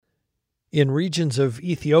In regions of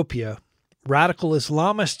Ethiopia, radical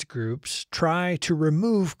Islamist groups try to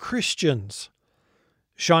remove Christians.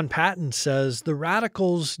 Sean Patton says the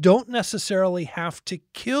radicals don't necessarily have to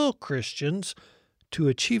kill Christians to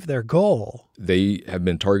achieve their goal. They have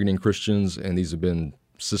been targeting Christians, and these have been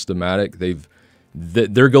systematic.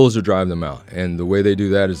 Their goal is to drive them out, and the way they do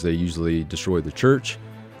that is they usually destroy the church,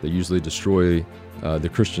 they usually destroy the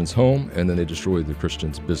Christian's home, and then they destroy the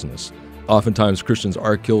Christian's business. Oftentimes Christians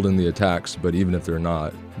are killed in the attacks, but even if they're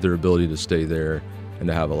not, their ability to stay there and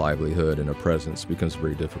to have a livelihood and a presence becomes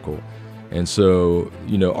very difficult. And so,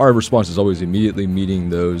 our response is always immediately meeting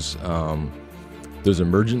those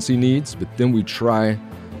emergency needs, but then we try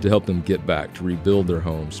to help them get back, to rebuild their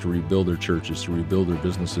homes, to rebuild their churches, to rebuild their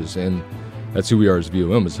businesses. And that's who we are as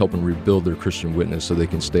VOM, is helping rebuild their Christian witness so they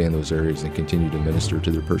can stay in those areas and continue to minister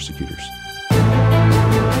to their persecutors.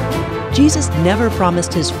 Jesus never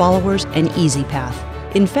promised his followers an easy path.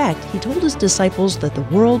 In fact, he told his disciples that the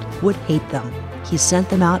world would hate them. He sent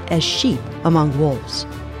them out as sheep among wolves.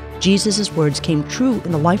 Jesus' words came true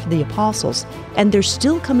in the life of the apostles, and they're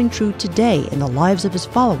still coming true today in the lives of his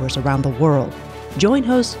followers around the world. Join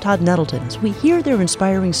host Todd Nettleton as we hear their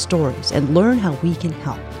inspiring stories and learn how we can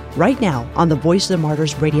help. Right now on the Voice of the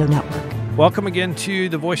Martyrs Radio Network. Welcome again to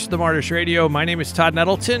the Voice of the Martyrs Radio. My name is Todd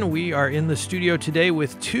Nettleton. We are in the studio today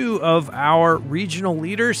with two of our regional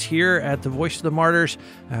leaders here at the Voice of the Martyrs.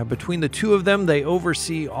 Between the two of them, they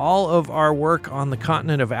oversee all of our work on the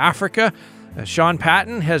continent of Africa. Sean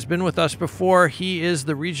Patton has been with us before. He is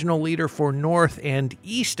the regional leader for North and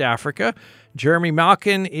East Africa. Jeremy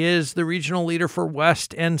Malkin is the regional leader for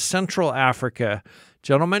West and Central Africa.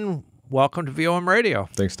 Gentlemen, welcome to VOM Radio.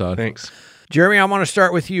 Thanks, Todd. Thanks. Jeremy, I want to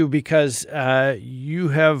start with you because you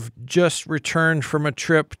have just returned from a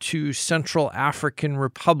trip to Central African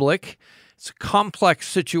Republic. It's a complex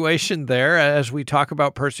situation there as we talk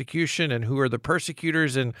about persecution and who are the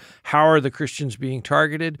persecutors and how are the Christians being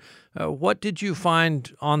targeted. What did you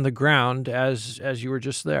find on the ground as you were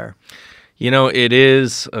just there? It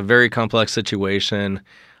is a very complex situation.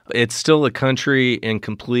 It's still a country in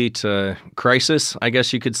complete crisis, I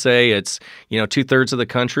guess you could say. It's, 2/3 of the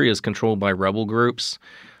country is controlled by rebel groups.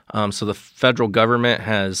 So the federal government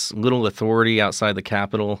has little authority outside the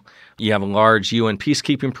capital. You have a large UN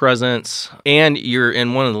peacekeeping presence, and you're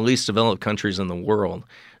in one of the least developed countries in the world.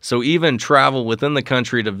 So even travel within the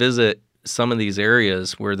country to visit some of these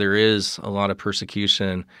areas where there is a lot of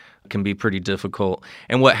persecution can be pretty difficult.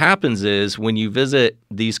 And what happens is when you visit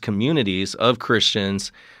these communities of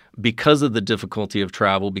Christians, because of the difficulty of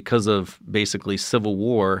travel, because of basically civil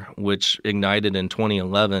war, which ignited in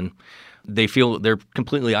 2011, they feel they're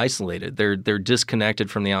completely isolated. They're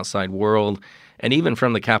disconnected from the outside world and even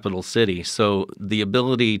from the capital city. So the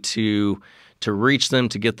ability to reach them,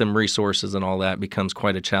 to get them resources and all that becomes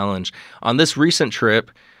quite a challenge. On this recent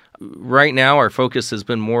trip, right now our focus has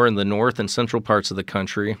been more in the north and central parts of the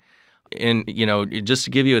country. And, just to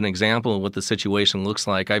give you an example of what the situation looks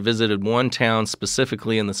like, I visited one town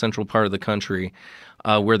specifically in the central part of the country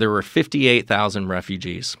where there were 58,000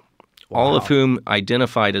 refugees. Wow. All of whom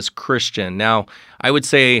identified as Christian. Now, I would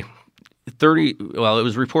say it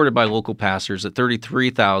was reported by local pastors that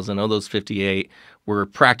 33,000 of those 58 were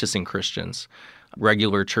practicing Christians,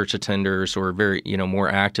 regular church attenders or very, more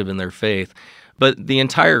active in their faith. But the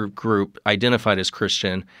entire group identified as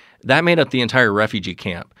Christian. That made up the entire refugee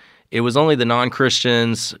camp. It was only the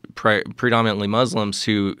non-Christians, predominantly Muslims,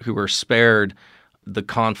 who were spared the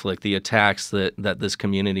conflict, the attacks that this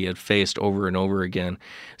community had faced over and over again.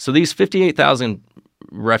 So these 58,000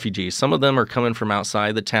 refugees, some of them are coming from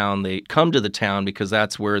outside the town. They come to the town because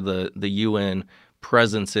that's where the UN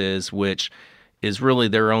presence is, which is really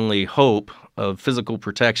their only hope of physical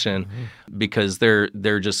protection because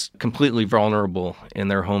they're just completely vulnerable in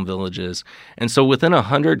their home villages. And so within a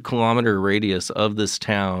 100-kilometer radius of this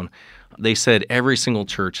town, they said every single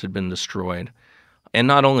church had been destroyed. And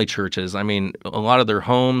not only churches, a lot of their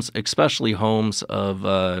homes, especially homes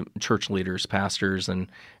of church leaders, pastors, and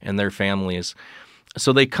their families.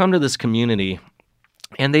 So they come to this community,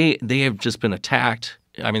 and they have just been attacked.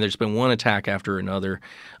 There's been one attack after another.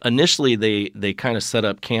 Initially, they kind of set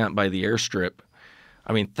up camp by the airstrip.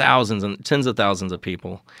 Thousands and tens of thousands of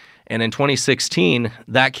people. And in 2016,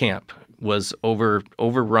 that camp was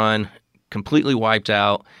overrun, completely wiped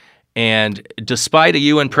out. And despite a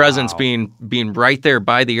UN presence being right there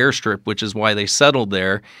by the airstrip, which is why they settled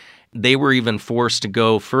there, they were even forced to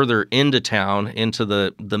go further into town, into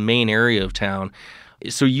the main area of town.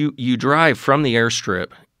 So you drive from the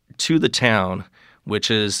airstrip to the town,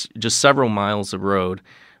 which is just several miles of road,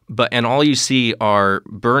 and all you see are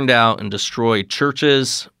burned out and destroyed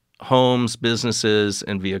churches, homes, businesses,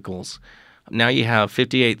 and vehicles. Now you have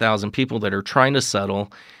 58,000 people that are trying to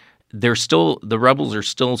settle. The rebels are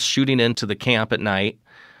still shooting into the camp at night.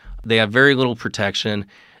 They have very little protection.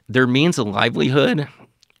 Their means of livelihood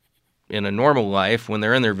in a normal life when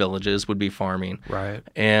they're in their villages would be farming. Right.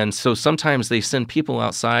 And so sometimes they send people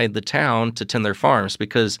outside the town to tend their farms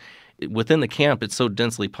because within the camp it's so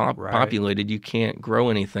densely populated you can't grow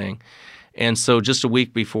anything. And so just a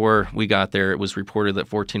week before we got there, it was reported that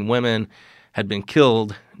 14 women had been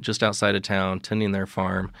killed just outside of town tending their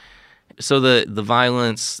farm. So the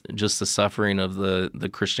violence, just the suffering of the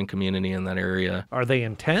Christian community in that area. Are they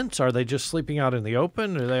in tents? Are they just sleeping out in the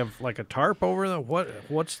open? Do they have like a tarp over them?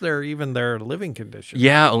 What's their living conditions?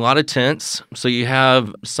 Yeah, a lot of tents. So you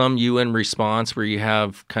have some UN response where you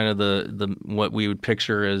have kind of the what we would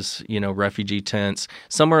picture as, refugee tents.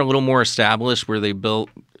 Some are a little more established where they built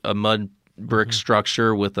a mud brick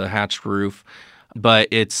structure with a hatched roof. But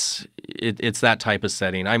it's that type of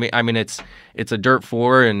setting. I mean, it's a dirt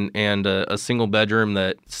floor and a single bedroom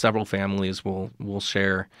that several families will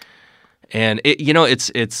share, and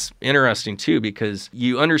it's interesting too because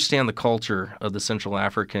you understand the culture of the Central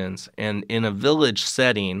Africans, and in a village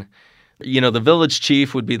setting, the village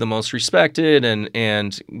chief would be the most respected,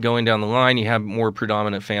 and going down the line, you have more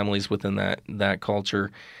predominant families within that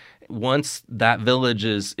culture. Once that village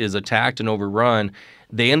is attacked and overrun,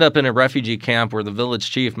 they end up in a refugee camp where the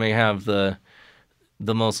village chief may have the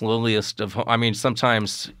most lowliest of. I mean,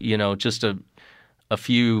 sometimes just a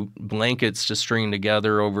few blankets to string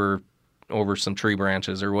together over some tree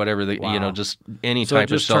branches or whatever. Just any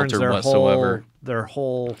type of shelter whatsoever. Their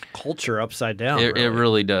whole culture upside down. It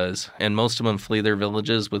really does, and most of them flee their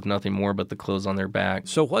villages with nothing more but the clothes on their back.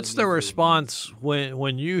 So, what's the response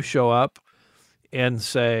when you show up and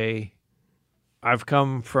say, I've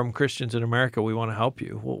come from Christians in America, we want to help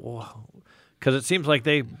you? Because it seems like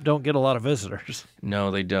they don't get a lot of visitors.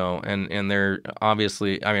 No, they don't. And they're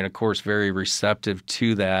obviously, of course, very receptive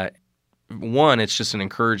to that. One, it's just an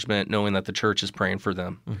encouragement knowing that the church is praying for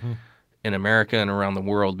them in America and around the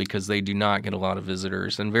world because they do not get a lot of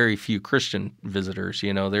visitors and very few Christian visitors.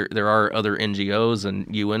 There are other NGOs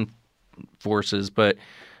and UN forces, but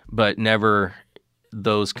never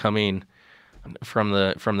those coming from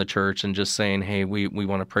the church and just saying, hey, we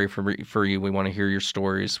want to pray for you. We want to hear your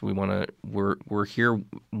stories. We're here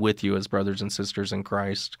with you as brothers and sisters in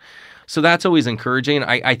Christ. So that's always encouraging.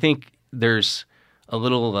 I think there's a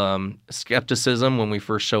little skepticism when we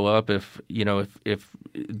first show up if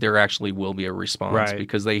there actually will be a response, right?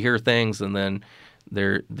 Because they hear things and then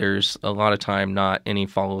there's a lot of time not any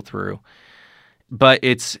follow through. But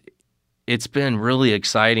it's been really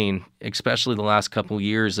exciting, especially the last couple of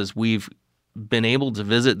years as we've been able to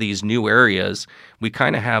visit these new areas. We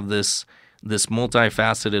kind of have this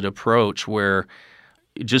multifaceted approach where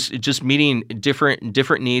just meeting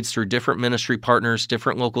different needs through different ministry partners,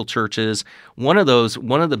 different local churches. One of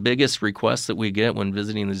the biggest requests that we get when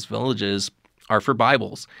visiting these villages are for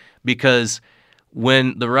Bibles, because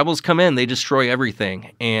when the rebels come in, they destroy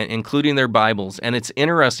everything, and including their Bibles. And it's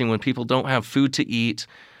interesting when people don't have food to eat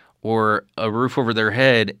or a roof over their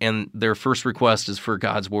head, and their first request is for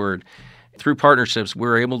God's Word. Through partnerships,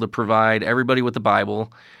 we're able to provide everybody with the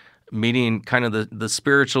Bible, meeting kind of the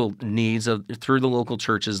spiritual needs through the local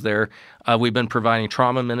churches there. We've been providing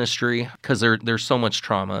trauma ministry because there's so much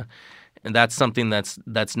trauma, and that's something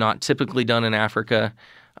that's not typically done in Africa,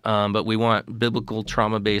 but we want biblical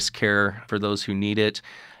trauma-based care for those who need it.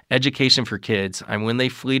 Education for kids. When they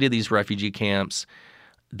flee to these refugee camps,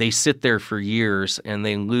 they sit there for years and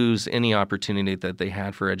they lose any opportunity that they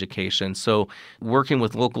had for education. So working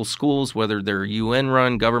with local schools, whether they're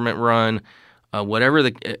UN-run, government-run, whatever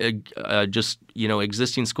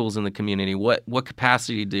existing schools in the community, what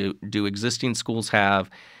capacity do existing schools have,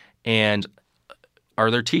 and are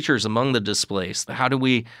there teachers among the displaced? How do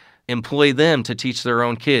we employ them to teach their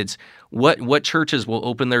own kids? What churches will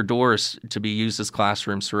open their doors to be used as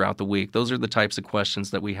classrooms throughout the week? Those are the types of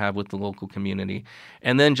questions that we have with the local community.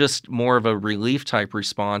 And then just more of a relief type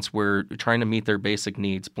response where we're trying to meet their basic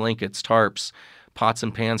needs: blankets, tarps, pots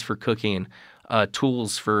and pans for cooking,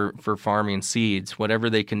 tools for farming, seeds, whatever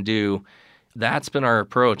they can do. That's been our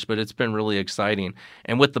approach, but it's been really exciting.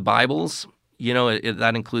 And with the Bibles,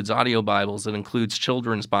 that includes audio Bibles. It includes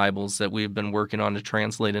children's Bibles that we've been working on to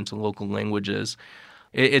translate into local languages.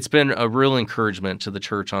 It's been a real encouragement to the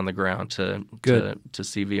church on the ground to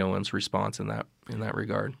see VOM's response in that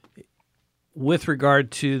regard. With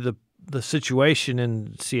regard to the situation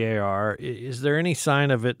in CAR, is there any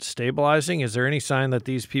sign of it stabilizing? Is there any sign that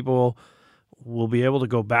these people will be able to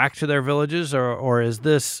go back to their villages, or is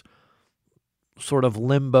this sort of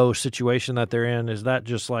limbo situation that they're in, is that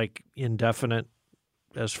just like indefinite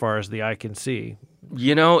as far as the eye can see?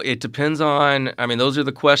 It depends on, those are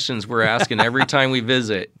the questions we're asking every time we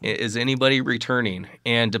visit. Is anybody returning?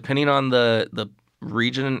 And depending on the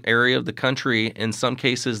region, area of the country, in some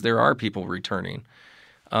cases there are people returning.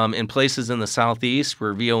 In places in the southeast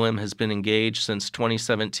where VOM has been engaged since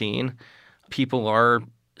 2017, people are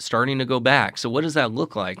starting to go back. So what does that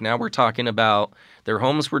look like? Now we're talking about their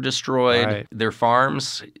homes were destroyed, Right. their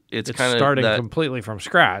farms. It's kind of starting completely from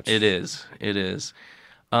scratch. It is.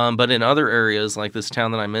 But in other areas, like this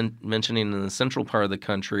town that I'm mentioning in the central part of the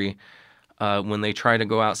country, when they try to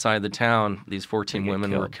go outside the town, these 14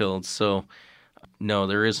 women were killed. So, no,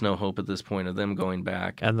 there is no hope at this point of them going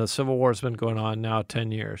back. And the Civil War's been going on now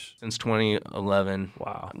 10 years. Since 2011,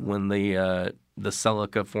 Wow. when the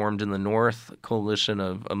Seleka formed in the north, a coalition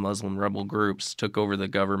of Muslim rebel groups took over the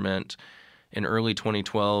government in early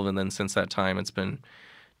 2012, and then since that time it's been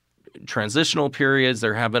transitional periods.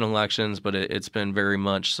 There have been elections, but it's been very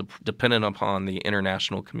much dependent upon the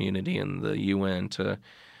international community and the UN to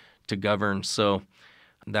govern. So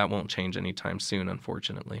that won't change anytime soon,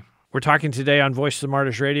 unfortunately. We're talking today on Voice of the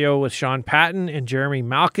Martyrs Radio with Sean Patton and Jeremy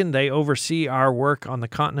Malkin. They oversee our work on the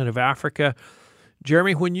continent of Africa.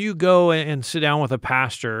 Jeremy, when you go and sit down with a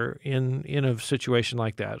pastor in a situation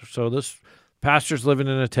like that, so this pastor's living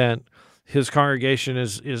in a tent, his congregation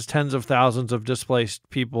is tens of thousands of displaced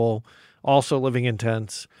people also living in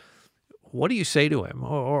tents. What do you say to him,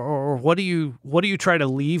 or what do you try to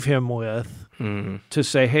leave him with to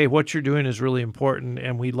say, hey, what you're doing is really important,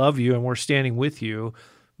 and we love you, and we're standing with you,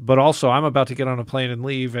 but also I'm about to get on a plane and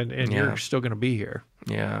leave, and you're still going to be here.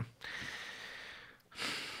 Yeah.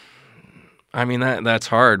 That's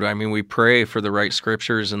hard. We pray for the right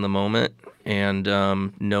scriptures in the moment, and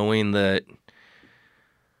knowing that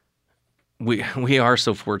we are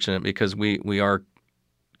so fortunate because we are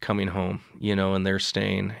coming home, and they're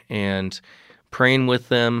staying, and praying with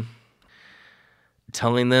them,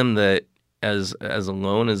 telling them that as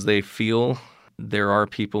alone as they feel, there are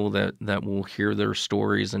people that will hear their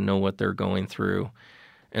stories and know what they're going through.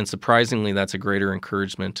 And surprisingly, that's a greater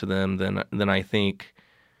encouragement to them than I think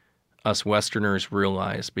us Westerners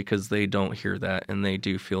realize, because they don't hear that and they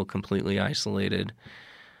do feel completely isolated.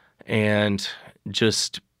 And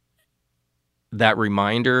just that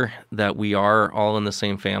reminder that we are all in the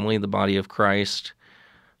same family, the body of Christ,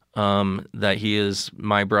 that he is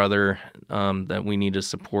my brother, that we need to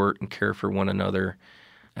support and care for one another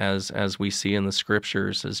as we see in the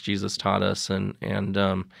scriptures, as Jesus taught us, and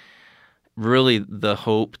really the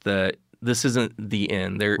hope that this isn't the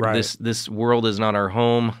end. Right. This world is not our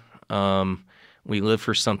home. We live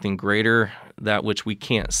for something greater, that which we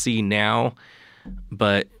can't see now,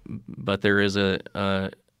 but there is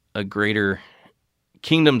a greater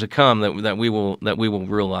kingdom to come that we will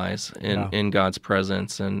realize in God's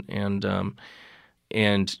presence, and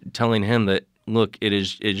telling him that, look, it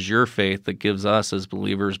is your faith that gives us as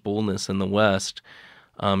believers boldness in the West.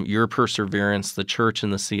 Your perseverance, the church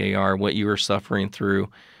and the CAR, what you are suffering through,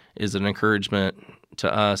 is an encouragement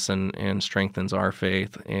to us and strengthens our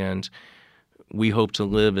faith. And we hope to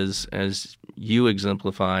live as you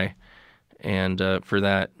exemplify, and for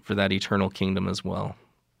that eternal kingdom as well.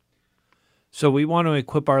 So we want to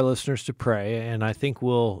equip our listeners to pray, and I think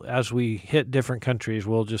as we hit different countries,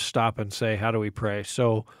 we'll just stop and say, how do we pray?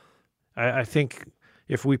 So I think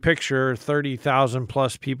if we picture 30,000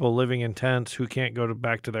 plus people living in tents who can't go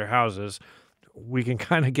back to their houses, we can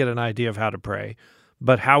kind of get an idea of how to pray.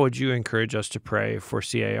 But how would you encourage us to pray for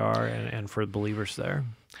CAR and for believers there?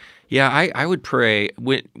 Yeah, I would pray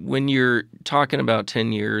when you're talking about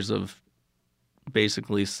 10 years of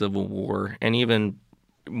basically civil war, and even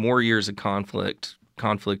more years of conflict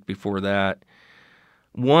before that.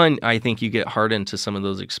 One, I think you get hardened to some of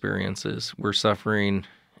those experiences where suffering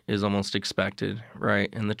is almost expected, right?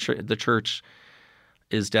 And the church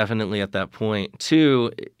is definitely at that point.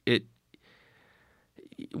 Two,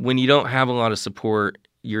 when you don't have a lot of support,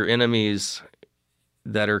 your enemies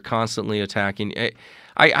that are constantly attacking.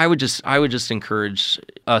 I would just encourage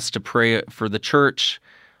us to pray for the church,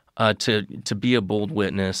 to be a bold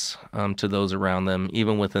witness to those around them,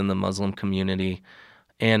 even within the Muslim community.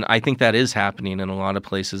 And I think that is happening in a lot of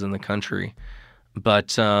places in the country.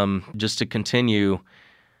 But just to continue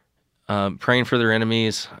praying for their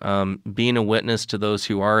enemies, being a witness to those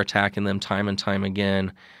who are attacking them time and time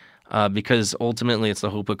again, because ultimately it's the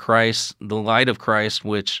hope of Christ, the light of Christ,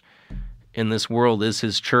 which in this world is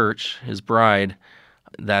his church, his bride,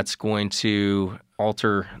 that's going to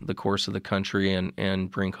alter the course of the country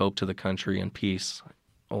and bring hope to the country and peace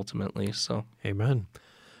ultimately. So, amen.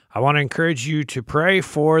 I want to encourage you to pray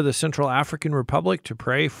for the Central African Republic, to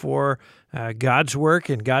pray for God's work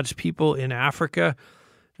and God's people in Africa.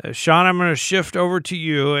 Sean, I'm going to shift over to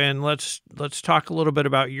you, and let's talk a little bit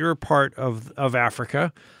about your part of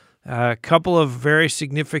Africa. A couple of very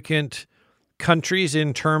significant countries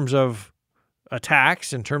in terms of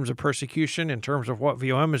attacks, in terms of persecution, in terms of what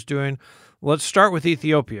VOM is doing. Let's start with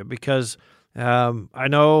Ethiopia, because I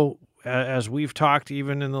know, as we've talked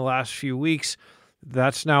even in the last few weeks,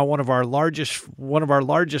 that's now one of our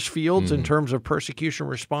largest fields in terms of persecution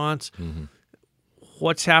response.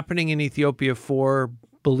 What's happening in Ethiopia for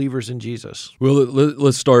believers in Jesus? Well,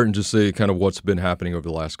 let's start and just say kind of what's been happening over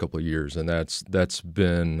the last couple of years, and that's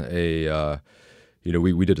been a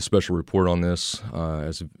we did a special report on this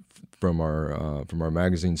from our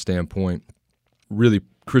magazine standpoint. Really,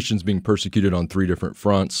 Christians being persecuted on three different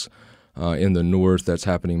fronts. In the north, that's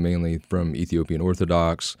happening mainly from Ethiopian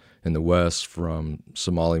Orthodox. In the west, from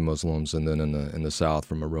Somali Muslims, and then in the south,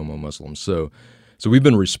 from Oromo Muslims. So we've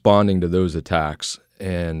been responding to those attacks,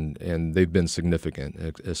 and they've been significant,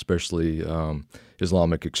 especially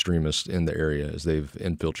Islamic extremists in the area as they've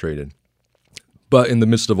infiltrated. But in the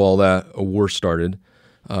midst of all that, a war started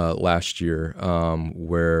last year,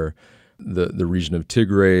 where the region of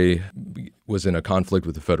Tigray was in a conflict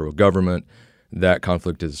with the federal government. That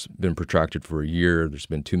conflict has been protracted for a year. There's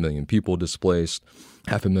been 2 million people displaced,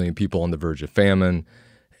 500,000 people on the verge of famine,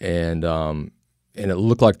 and it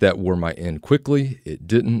looked like that war might end quickly. It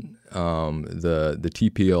didn't. The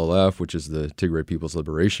TPLF, which is the Tigray People's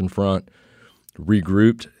Liberation Front,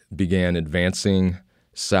 regrouped, began advancing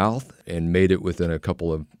south, and made it within a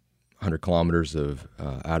couple of 100 kilometers of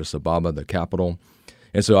Addis Ababa, the capital.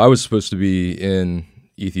 And so I was supposed to be in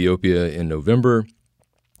Ethiopia in November.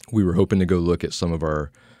 We were hoping to go look at some of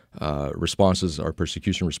our responses, our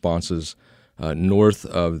persecution responses, north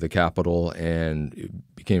of the capital, and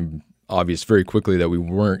it became obvious very quickly that we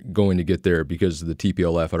weren't going to get there because the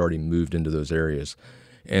TPLF had already moved into those areas.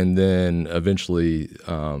 And then eventually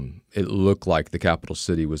it looked like the capital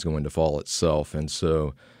city was going to fall itself. And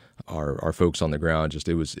so our folks on the ground,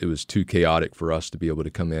 it was too chaotic for us to be able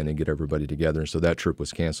to come in and get everybody together. And so that trip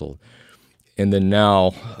was canceled. And then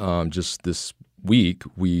now, just this week,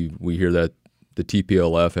 we hear that the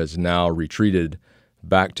TPLF has now retreated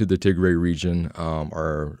back to the Tigray region,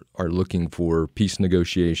 are looking for peace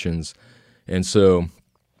negotiations. And so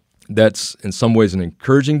that's in some ways an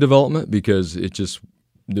encouraging development, because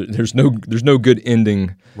there's no good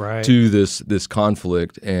ending to this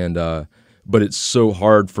conflict, and but it's so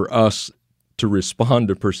hard for us to respond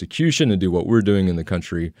to persecution and do what we're doing in the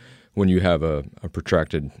country when you have a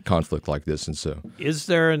protracted conflict like this. And so is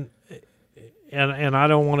there and I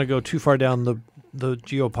don't want to go too far down the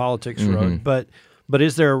geopolitics road, but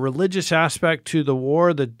is there a religious aspect to the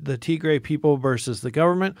war, the Tigray people versus the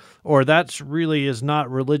government, or that's really is not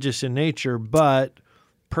religious in nature, but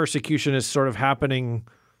persecution is sort of happening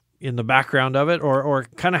in the background of it, or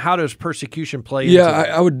kind of how does persecution play into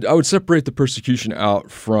it? I would separate the persecution out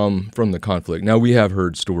from the conflict. Now, we have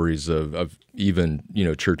heard stories of even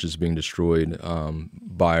churches being destroyed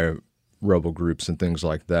by rebel groups and things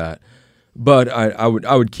like that. But I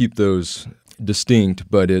would keep those distinct.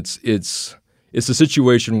 But it's a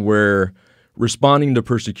situation where responding to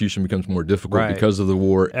persecution becomes more difficult because of the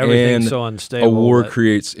war. Everything's and so unstable. A war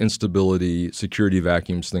creates instability, security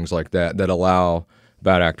vacuums, things like that allow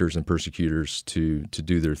bad actors and persecutors to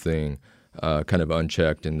do their thing kind of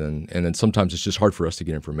unchecked. And then sometimes it's just hard for us to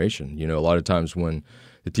get information. A lot of times when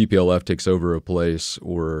the TPLF takes over a place,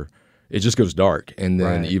 or it just goes dark, and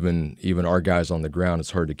then even our guys on the ground, it's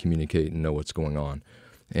hard to communicate and know what's going on.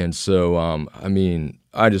 And so,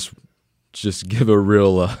 I just give a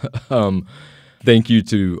real thank you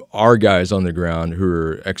to our guys on the ground who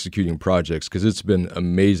are executing projects, because it's been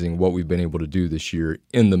amazing what we've been able to do this year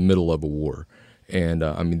in the middle of a war. And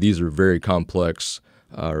these are very complex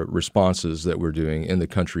responses that we're doing in the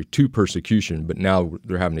country to persecution, but now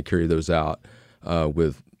they're having to carry those out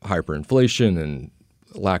with hyperinflation and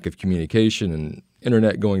lack of communication and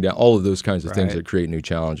internet going down, all of those kinds of things that create new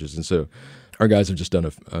challenges. And so our guys have just done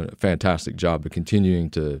a fantastic job of continuing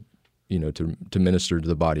to minister to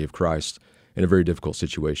the body of Christ in a very difficult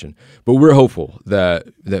situation. But we're hopeful that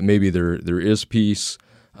maybe there is peace,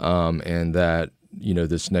 and that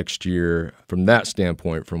this next year, from that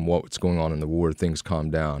standpoint, from what's going on in the war, things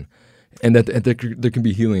calm down, and that there can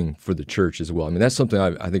be healing for the church as well. That's something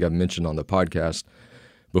I think I've mentioned on the podcast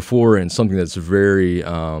before, and something that's very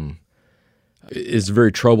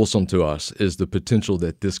troublesome to us is the potential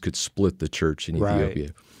that this could split the church in Ethiopia.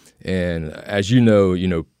 And as you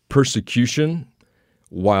know, persecution,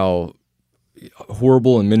 while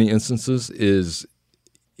horrible in many instances,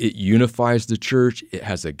 it unifies the church. It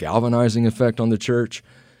has a galvanizing effect on the church.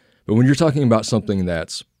 But when you're talking about something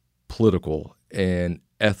that's political and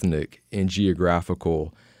ethnic and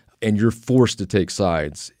geographical, and you're forced to take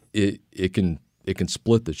sides, it can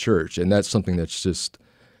split the church, and that's something that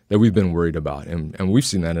we've been worried about, and we've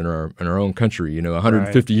seen that in our own country.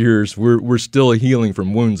 150 years, we're still healing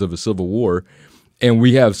from wounds of a civil war, and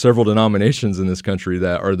we have several denominations in this country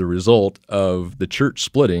that are the result of the church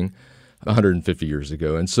splitting 150 years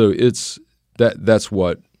ago, and so that's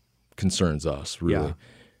what concerns us really. Yeah.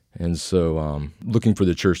 And so looking for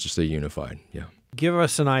the church to stay unified. Yeah. Give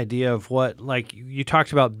us an idea of what, like you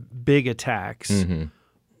talked about big attacks. Mm-hmm.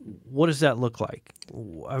 What does that look like?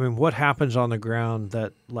 I mean, what happens on the ground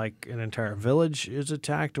that like an entire village is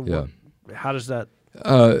attacked? Or yeah. How does that?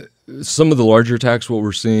 Some of the larger attacks, what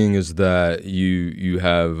we're seeing is that you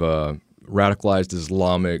have radicalized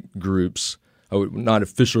Islamic groups, not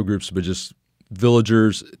official groups, but just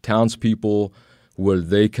villagers, townspeople, where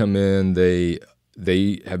they come in, they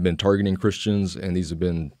have been targeting Christians, and these have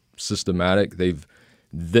been systematic.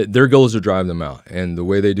 Their goal is to drive them out, and the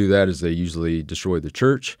way they do that is they usually destroy the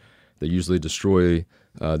church, they usually destroy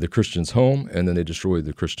the Christian's home, and then they destroy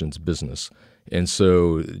the Christian's business. And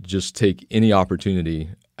so just take any opportunity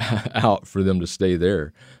out for them to stay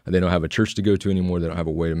there. They don't have a church to go to anymore. They don't have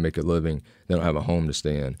a way to make a living. They don't have a home to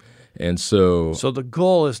stay in. And so the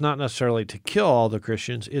goal is not necessarily to kill all the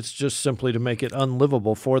Christians. It's just simply to make it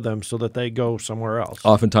unlivable for them so that they go somewhere else.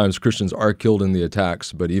 Oftentimes Christians are killed in the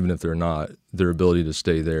attacks, but even if they're not, their ability to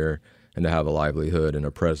stay there and to have a livelihood and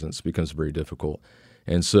a presence becomes very difficult.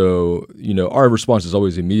 And so, our response is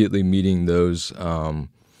always immediately meeting those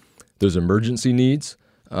emergency needs.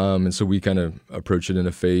 And so we kind of approach it in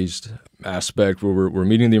a phased aspect where we're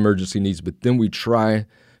meeting the emergency needs, but then we try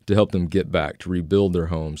to help them get back, to rebuild their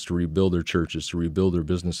homes, to rebuild their churches, to rebuild their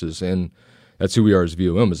businesses. And that's who we are as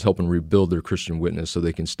VOM, is helping rebuild their Christian witness so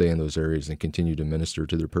they can stay in those areas and continue to minister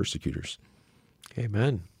to their persecutors.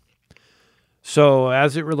 Amen. So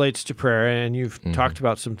as it relates to prayer, and you've talked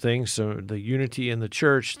about some things, so the unity in the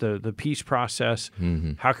church, the peace process,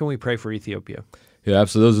 how can we pray for Ethiopia? Yeah,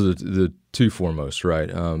 absolutely. Those are the two foremost, right?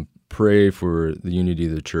 Pray for the unity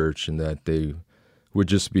of the church and that they would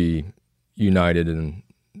just be united in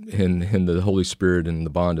the Holy Spirit and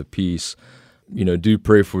the bond of peace. Do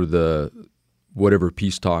pray for whatever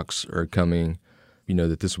peace talks are coming,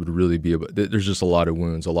 that this would really be there's just a lot of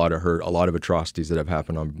wounds, a lot of hurt, a lot of atrocities that have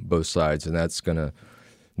happened on both sides, and that's gonna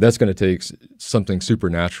take something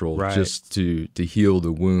supernatural, right, just to heal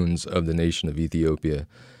the wounds of the nation of Ethiopia.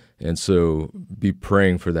 And so be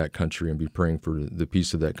praying for that country and be praying for the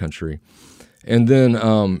peace of that country. And then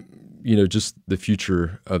just the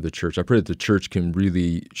future of the church. I pray that the church can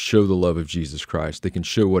really show the love of Jesus Christ. They can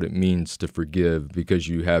show what it means to forgive because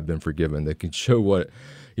you have been forgiven. They can show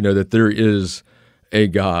that there is a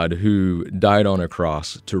God who died on a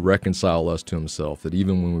cross to reconcile us to himself, that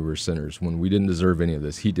even when we were sinners, when we didn't deserve any of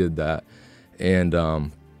this, he did that. And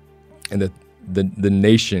that the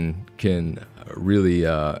nation can really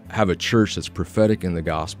have a church that's prophetic in the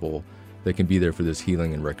gospel that can be there for this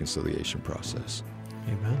healing and reconciliation process.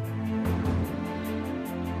 Amen.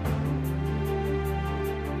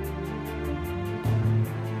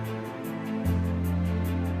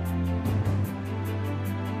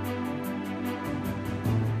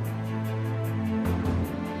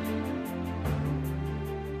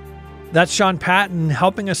 That's Sean Patton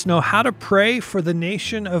helping us know how to pray for the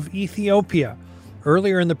nation of Ethiopia.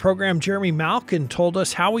 Earlier in the program, Jeremy Malkin told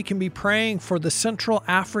us how we can be praying for the Central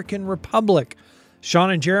African Republic.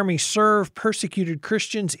 Sean and Jeremy serve persecuted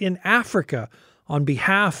Christians in Africa on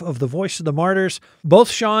behalf of the Voice of the Martyrs.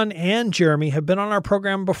 Both Sean and Jeremy have been on our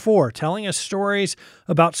program before, telling us stories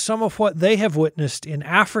about some of what they have witnessed in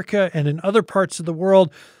Africa and in other parts of the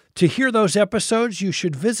world. To hear those episodes, you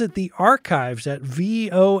should visit the archives at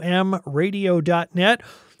vomradio.net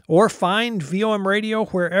or find VOM Radio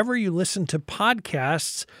wherever you listen to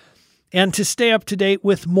podcasts. And to stay up to date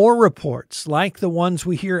with more reports like the ones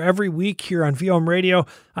we hear every week here on VOM Radio,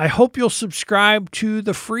 I hope you'll subscribe to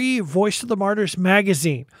the free Voice of the Martyrs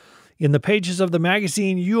magazine. In the pages of the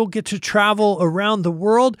magazine, you'll get to travel around the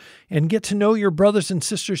world and get to know your brothers and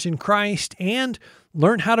sisters in Christ and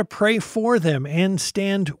learn how to pray for them and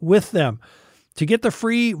stand with them. To get the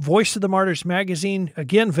free Voice of the Martyrs magazine,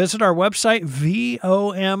 again, visit our website,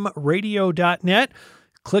 vomradio.net.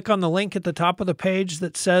 Click on the link at the top of the page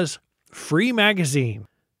that says Free Magazine.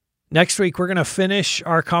 Next week, we're going to finish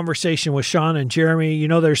our conversation with Sean and Jeremy.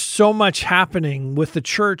 There's so much happening with the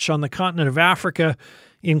church on the continent of Africa,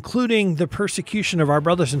 including the persecution of our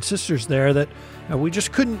brothers and sisters there, that we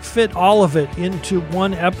just couldn't fit all of it into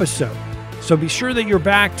one episode. So be sure that you're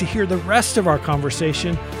back to hear the rest of our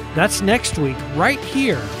conversation. That's next week, right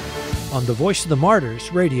here on the Voice of the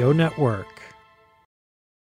Martyrs Radio Network.